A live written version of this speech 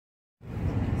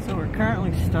we're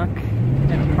currently stuck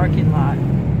in a parking lot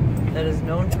that is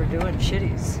known for doing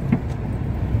shitties.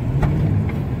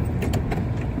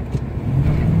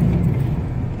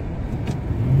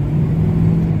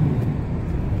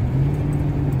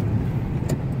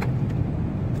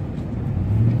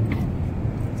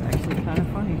 It's actually kind of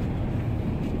funny.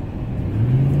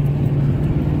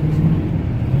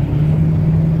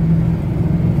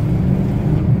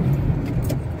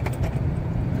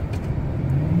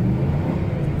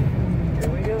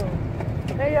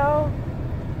 Hey y'all,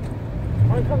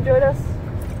 wanna come join us?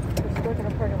 We're stuck in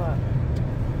a parking lot.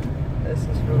 This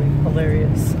is really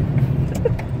hilarious.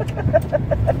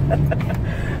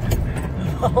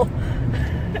 Well,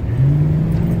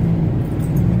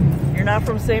 you're not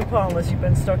from St. Paul unless you've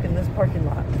been stuck in this parking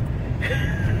lot.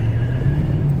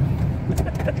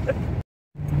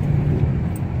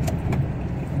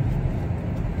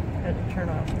 Had to turn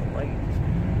off the light.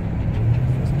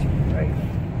 It's too bright.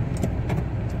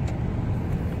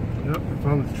 Yep, we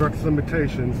found this truck's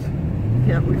limitations.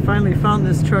 Yeah, we finally found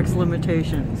this truck's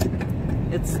limitations.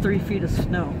 It's 3 feet of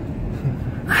snow.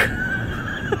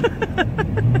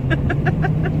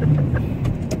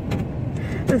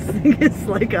 This thing is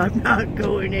like, I'm not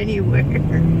going anywhere.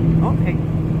 Oh, hey.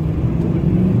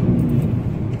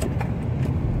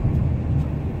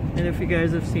 And if you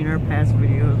guys have seen our past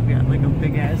videos, we got like a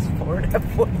big ass Ford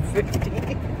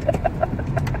F-150.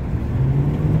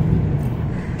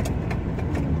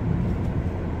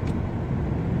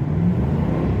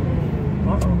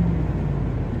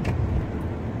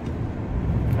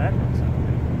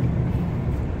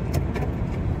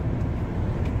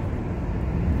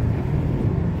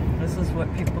 This is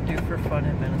what people do for fun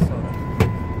in Minnesota.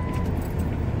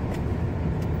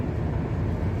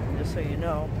 Just so you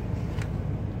know,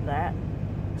 that,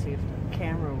 see if the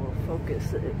camera will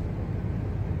focus it,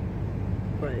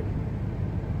 but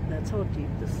that's how deep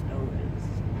the snow is.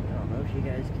 I don't know if you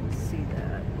guys can see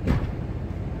that.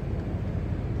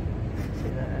 See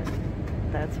that?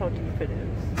 That's how deep it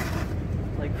is.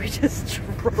 Like, we just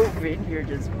drove in here,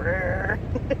 just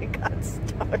it got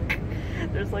stuck.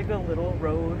 There's like a little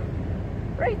road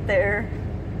right there.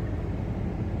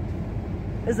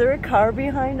 Is there a car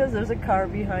behind us? There's a car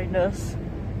behind us,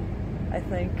 I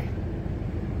think,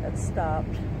 that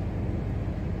stopped.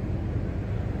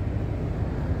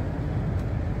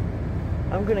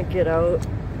 I'm gonna get out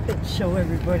and show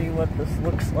everybody what this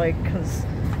looks like, because,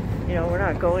 you know, we're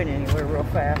not going anywhere real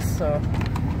fast, so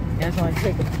you guys want to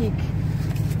take a peek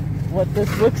what this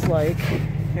looks like.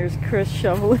 Here's Chris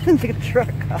shoveling the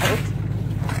truck out.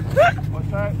 What's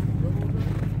that?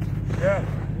 Yeah,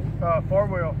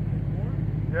 4-wheel.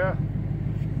 Yeah.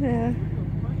 Yeah.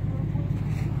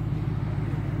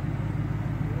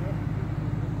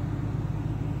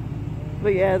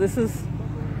 But yeah, this is,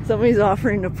 somebody's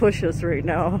offering to push us right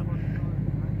now.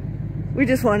 We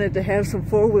just wanted to have some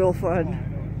 4-wheel fun.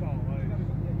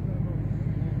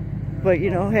 But you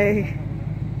know, hey,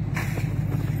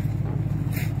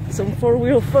 some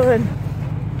 4-wheel fun.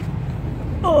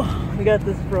 Oh, we got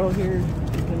this bro here.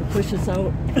 He's gonna push us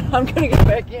out. I'm gonna get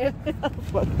back in.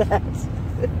 Fuck that.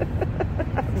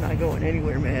 I'm not going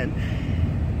anywhere, man.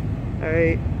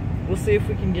 Alright, we'll see if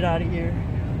we can get out of here.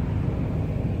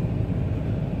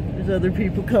 There's other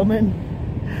people coming.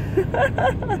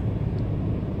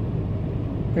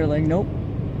 They're like, nope.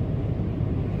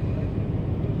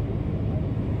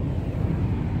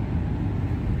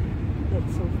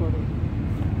 That's so funny.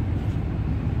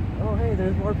 Oh, hey,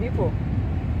 there's more people.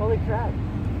 Holy crap.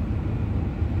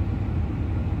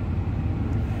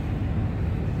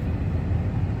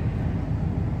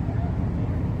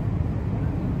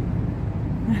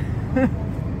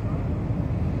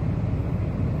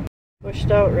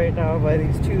 Pushed out right now by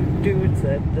these two dudes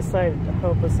that decided to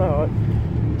help us out.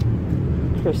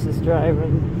 Chris is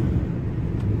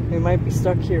driving. We might be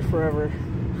stuck here forever.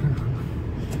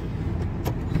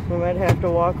 We might have to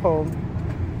walk home.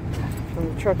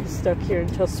 And the truck is stuck here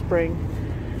until spring,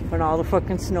 when all the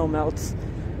fucking snow melts,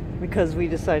 because we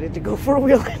decided to go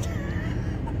 4-wheeling.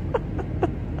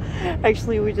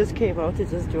 Actually, we just came out to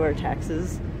just do our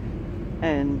taxes,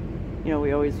 and you know,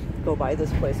 we always go by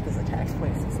this place because the tax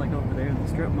place is like over there in the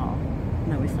strip mall.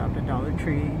 And then we stopped at Dollar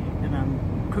Tree, and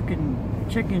I'm cooking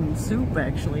chicken soup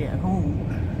actually at home,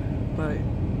 but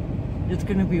it's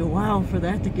gonna be a while for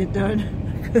that to get done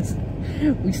because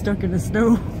we stuck in the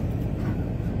snow.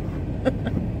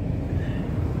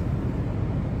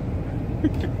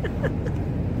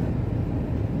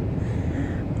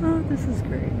 Oh, this is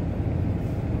great.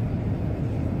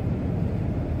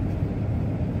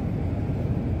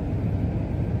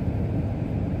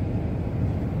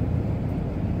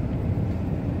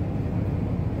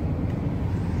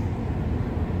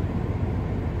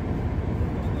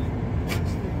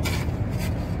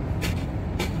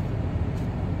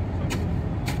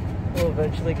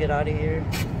 eventually get out of here.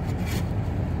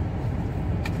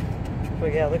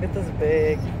 But yeah, look at this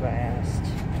big, vast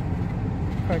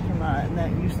parking lot. And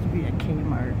that used to be a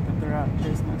Kmart, but they're out of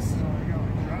business.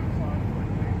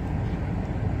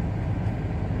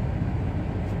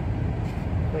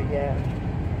 But yeah.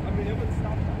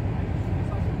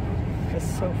 It's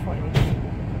so funny.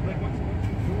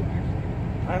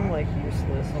 I'm like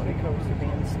useless when it comes to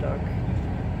being stuck.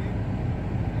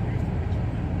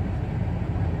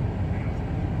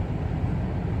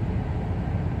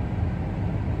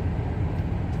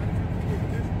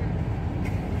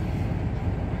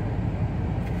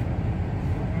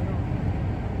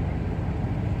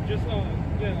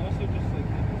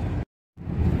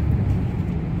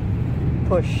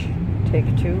 Push, take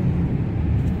 2.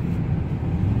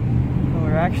 Oh,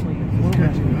 we're actually moving.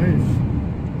 Catching ice.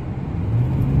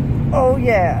 Oh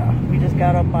yeah, we just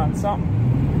got up on something.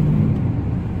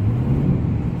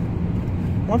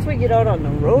 Once we get out on the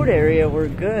road area, we're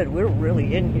good. We're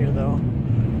really in here though.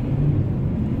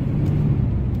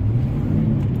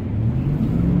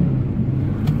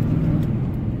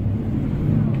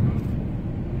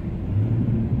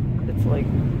 It's like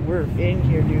we're in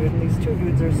here, dude. And these 2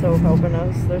 dudes are so helping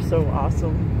us. They're so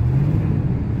awesome.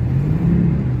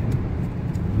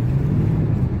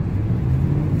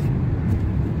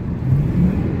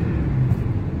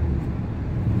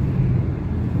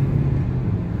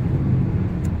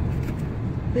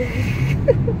 I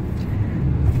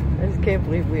just can't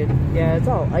believe we had, yeah, it's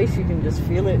all ice. You can just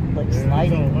feel it like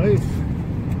sliding. It's all ice.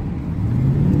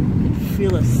 You can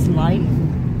feel it sliding.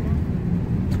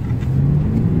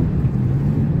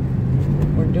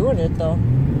 We're doing it though.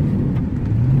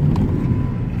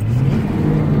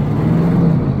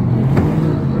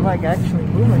 We're like actually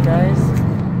moving, guys.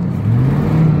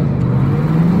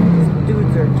 These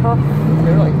dudes are tough.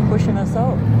 They're like pushing us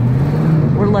out.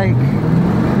 We're like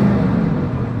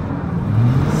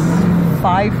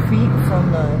 5 feet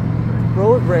from the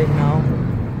road right now.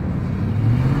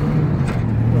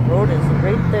 The road is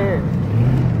right there.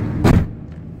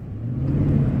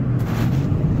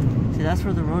 See, that's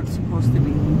where the road's supposed to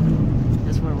be.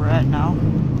 That's where we're at now.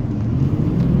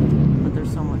 But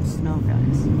there's so much snow,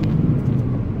 guys.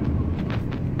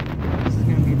 This is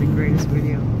gonna be the greatest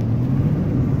video.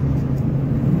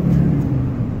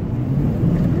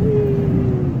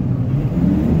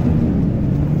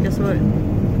 Guess what?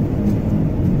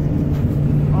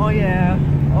 Oh yeah,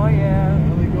 oh yeah.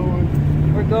 Where are we going?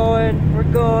 We're going,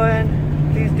 we're going.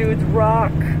 These dudes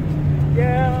rock.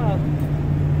 Yeah.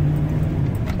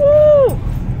 Woo!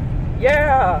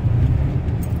 Yeah.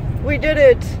 We did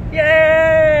it. Yay!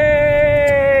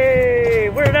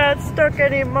 We're not stuck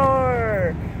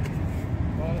anymore.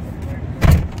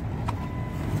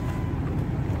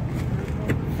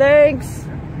 Thanks.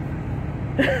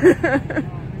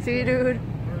 See, dude?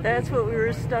 That's what we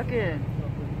were stuck in.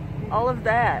 All of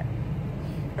that.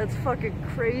 That's fucking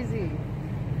crazy.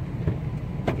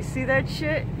 You see that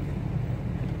shit?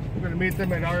 We're gonna meet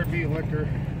them at RV Liquor.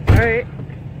 Alright.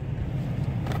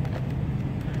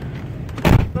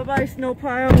 Bye-bye, snow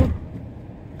pile.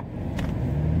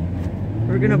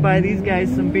 We're gonna buy these guys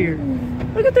some beer.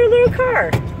 Look at their little car.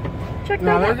 Check that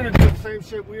No, out. they're gonna do the same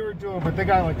shit we were doing, but they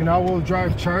got like an all-wheel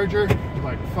drive Charger.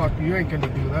 Like, fuck, you ain't gonna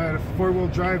do that. A 4-wheel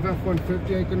drive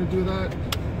F-150 ain't gonna do that.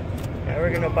 Yeah,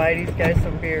 we're gonna buy these guys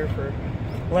some beer for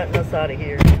letting us out of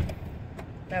here.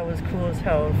 That was cool as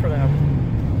hell for them.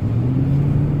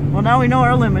 Well, now we know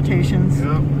our limitations.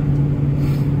 Yep.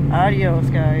 Adios,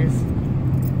 guys.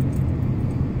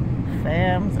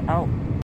 Fams out.